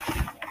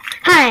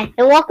Hi,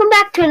 and welcome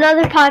back to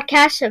another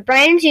podcast of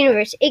Brandon's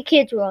Universe, a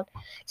Kid's World.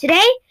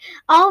 Today,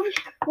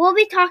 we'll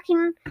be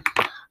talking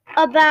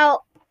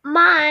about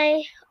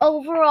my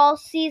overall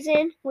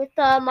season with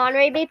the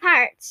Monterey Bay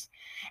Pirates,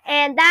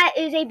 and that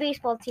is a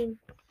baseball team.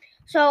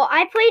 So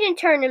I played in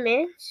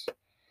tournaments.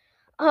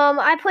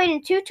 I played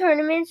in two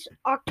tournaments,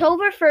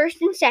 October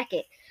 1st and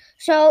 2nd.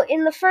 So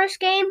in the first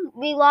game,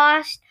 we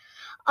lost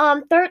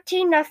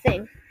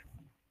 13-0.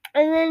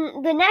 And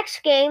then the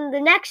next game, the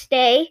next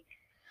day,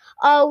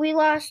 we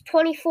lost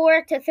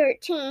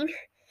 24-13,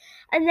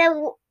 and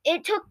then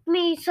it took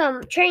me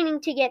some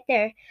training to get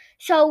there.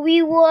 So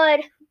we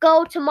would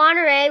go to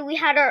Monterey. We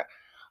had our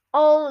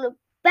own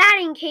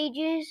batting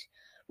cages,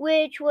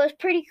 which was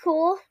pretty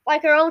cool,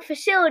 like our own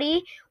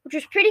facility, which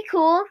was pretty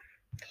cool.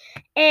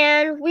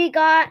 And we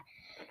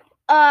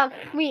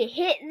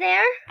hit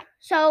there.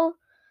 So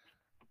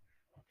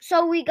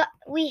we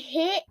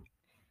hit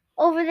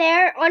over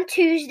there on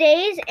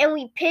Tuesdays, and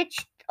we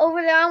pitched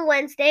over there on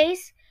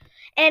Wednesdays.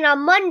 And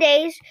on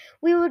Mondays,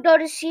 we would go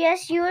to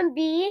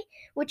CSUMB,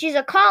 which is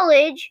a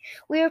college.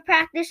 We would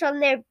practice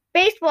on their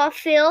baseball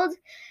field,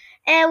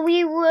 and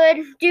we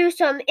would do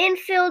some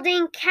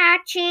infielding,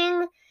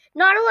 catching,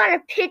 not a lot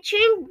of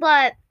pitching,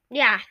 but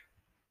yeah.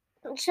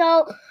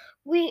 So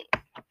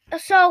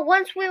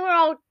once we were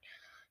all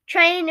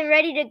trained and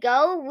ready to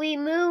go, we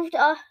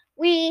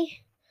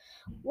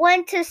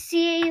went to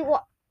see,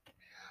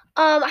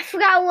 I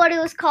forgot what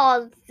it was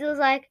called. It was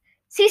like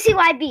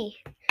CCYB.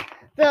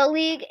 The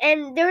league,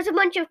 and there was a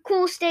bunch of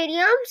cool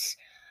stadiums,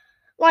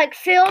 like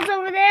fields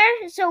over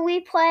there. So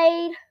we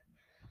played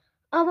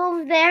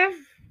over there.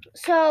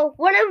 So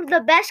one of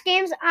the best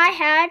games I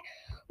had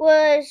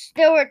was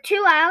there were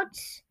 2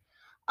 outs.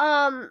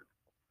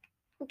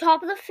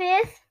 Top of the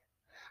 5th,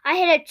 I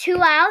hit a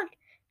 2-out,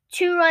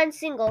 2-run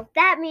single.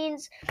 That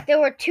means there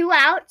were 2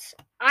 outs.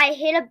 I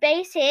hit a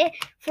base hit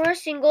for a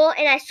single,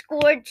 and I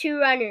scored 2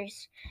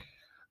 runners.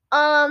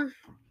 And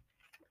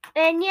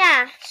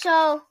yeah,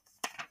 so.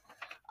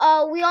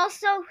 We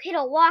also hit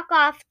a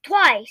walk-off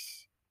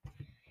twice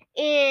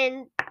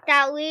in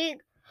that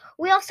league.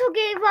 We also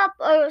gave up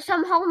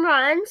some home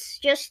runs,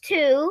 just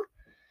 2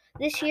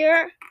 this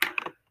year.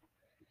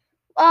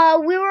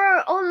 We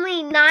were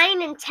only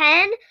 9 and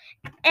 10,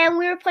 and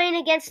we were playing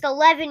against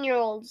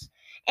 11-year-olds.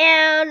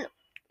 And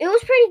it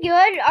was pretty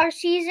good, our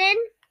season.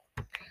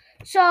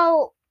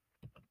 So,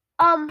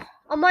 on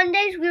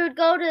Mondays, we would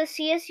go to the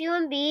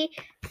CSUMB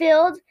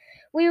field.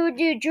 We would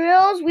do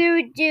drills. We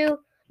would do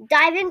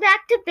diving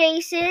back to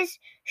bases,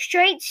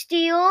 straight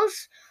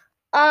steals.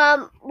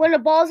 When the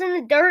ball's in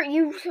the dirt,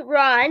 you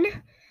run.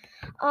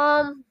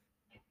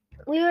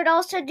 We would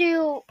also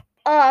do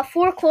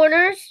 4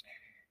 corners,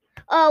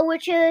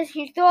 which is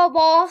you throw a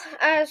ball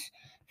as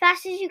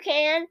fast as you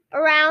can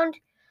around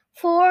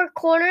 4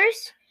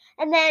 corners,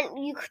 and then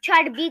you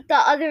try to beat the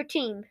other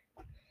team.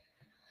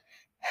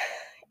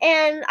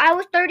 And I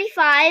was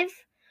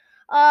 35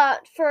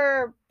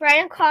 for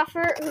Brandon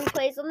Crawford, who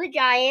plays on the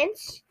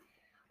Giants,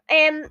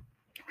 and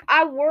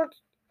I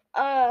worked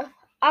hard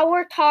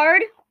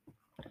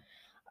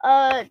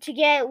to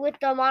get with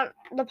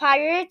the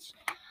Pirates.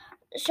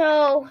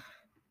 So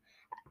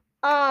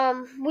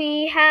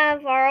we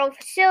have our own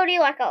facility,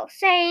 like I was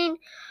saying.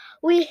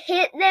 We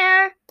hit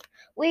there.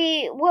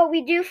 What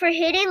we do for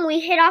hitting, we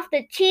hit off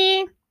the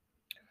tee.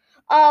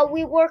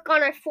 We work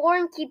on our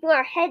form, keeping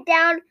our head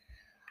down,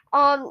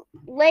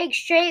 legs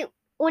straight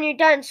when you're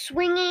done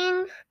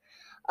swinging.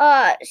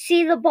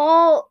 See the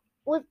ball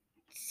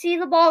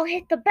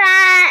hit the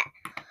bat.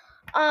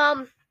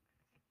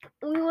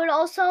 We would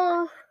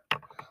also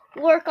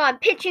work on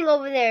pitching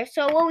over there.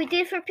 So what we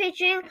did for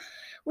pitching,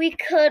 we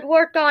could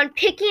work on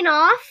picking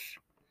off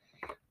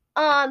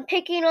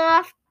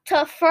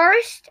to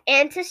first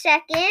and to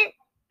second,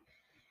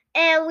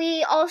 and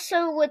we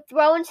also would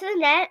throw into the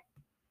net.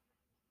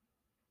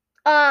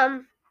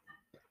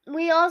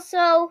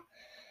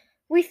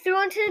 We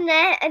threw into the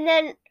net, and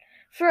then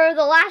for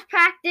the last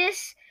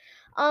practice,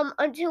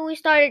 until we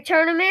started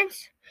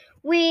tournaments,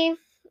 we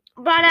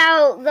brought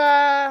out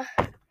the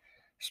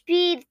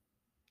speed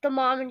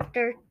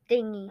thermometer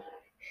thingy,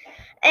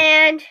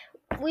 and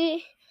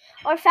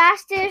our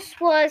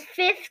fastest was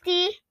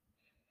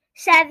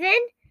 57.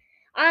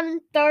 On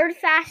third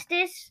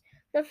fastest,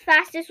 the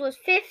fastest was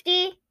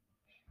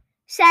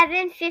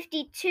 57,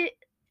 52,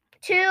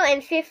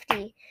 and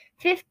 50.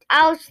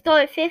 I was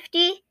throwing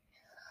 50.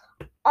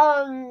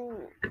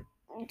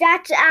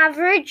 That's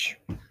average.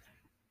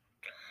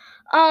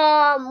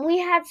 We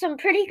had some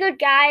pretty good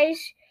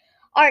guys.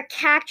 Our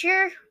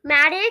catcher,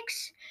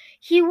 Maddox,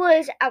 he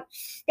was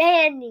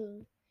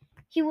outstanding.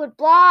 He would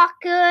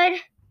block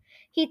good.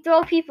 He'd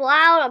throw people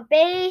out on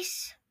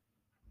base.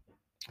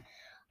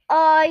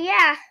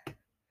 Yeah.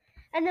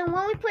 And then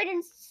when we played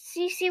in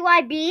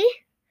CCYB,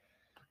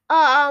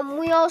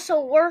 we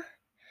also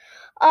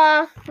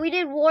we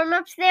did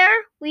warm-ups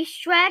there. We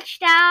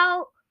stretched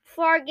out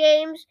for our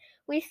games.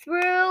 We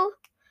threw.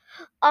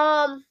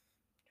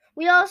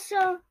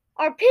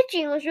 Our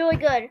pitching was really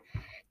good.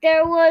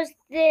 There was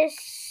this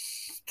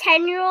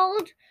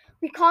 10-year-old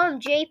we call him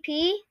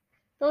JP.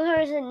 Those are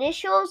his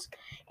initials.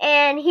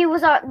 And he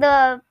was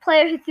the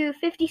player who threw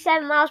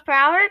 57 miles per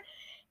hour.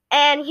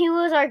 And he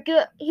was our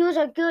good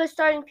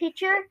starting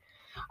pitcher.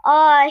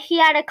 He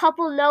had a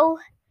couple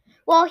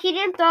he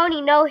didn't throw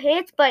any no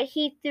hits, but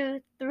he threw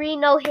 3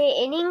 no hit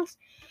innings.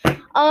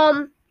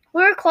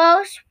 We were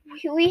close.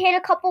 We hit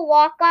a couple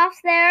walk-offs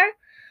there.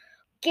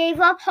 Gave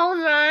up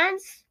home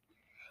runs.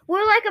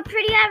 We're like a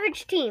pretty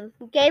average team.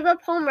 Gave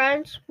up home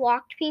runs,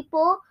 walked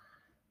people.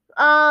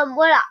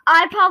 What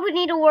I probably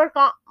need to work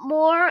on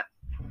more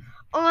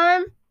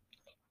on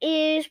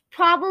is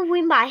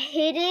probably my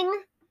hitting,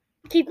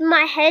 keeping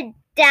my head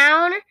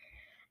down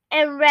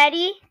and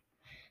ready,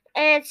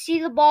 and see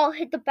the ball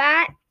hit the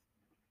bat.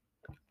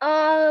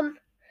 The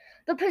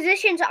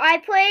positions I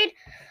played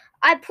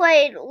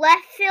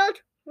left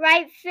field,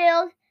 right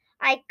field.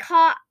 I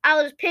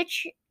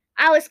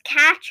was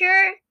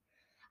catcher,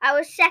 I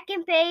was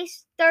second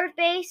base, third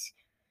base,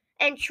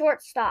 and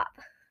shortstop.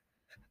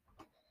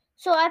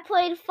 So I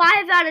played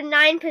 5 out of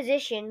 9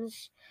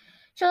 positions.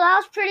 So that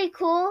was pretty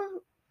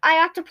cool. I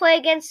got to play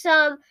against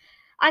I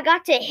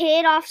got to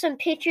hit off some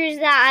pitchers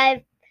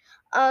that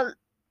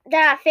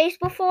I faced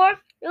before.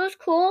 It was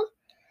cool.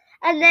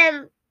 And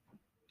then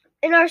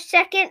in our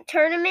second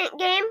tournament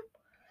game,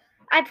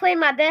 I played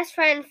my best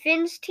friend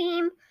Finn's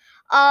team.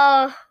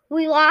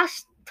 We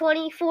lost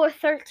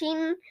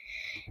 24-13.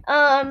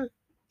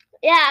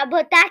 Yeah,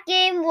 but that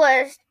game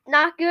was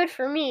not good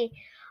for me.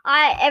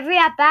 Every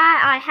at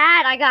bat I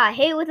had, I got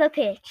hit with a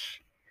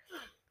pitch.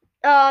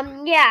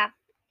 Yeah.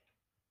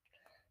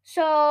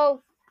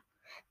 So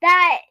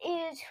that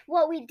is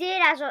what I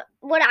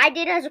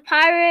did as a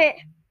pirate.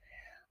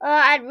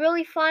 I had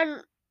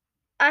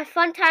a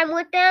fun time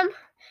with them.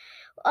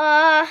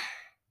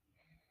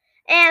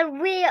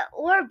 And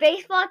we're a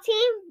baseball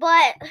team,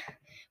 but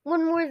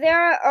when we're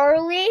there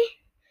early,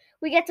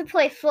 we get to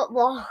play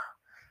football,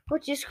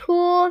 which is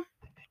cool.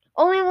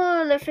 Only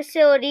one in the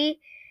facility.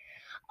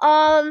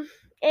 And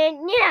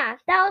yeah,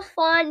 that was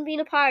fun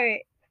being a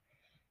pirate.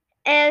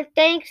 And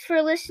thanks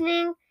for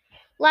listening.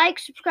 Like,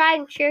 subscribe,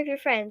 and share with your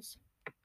friends.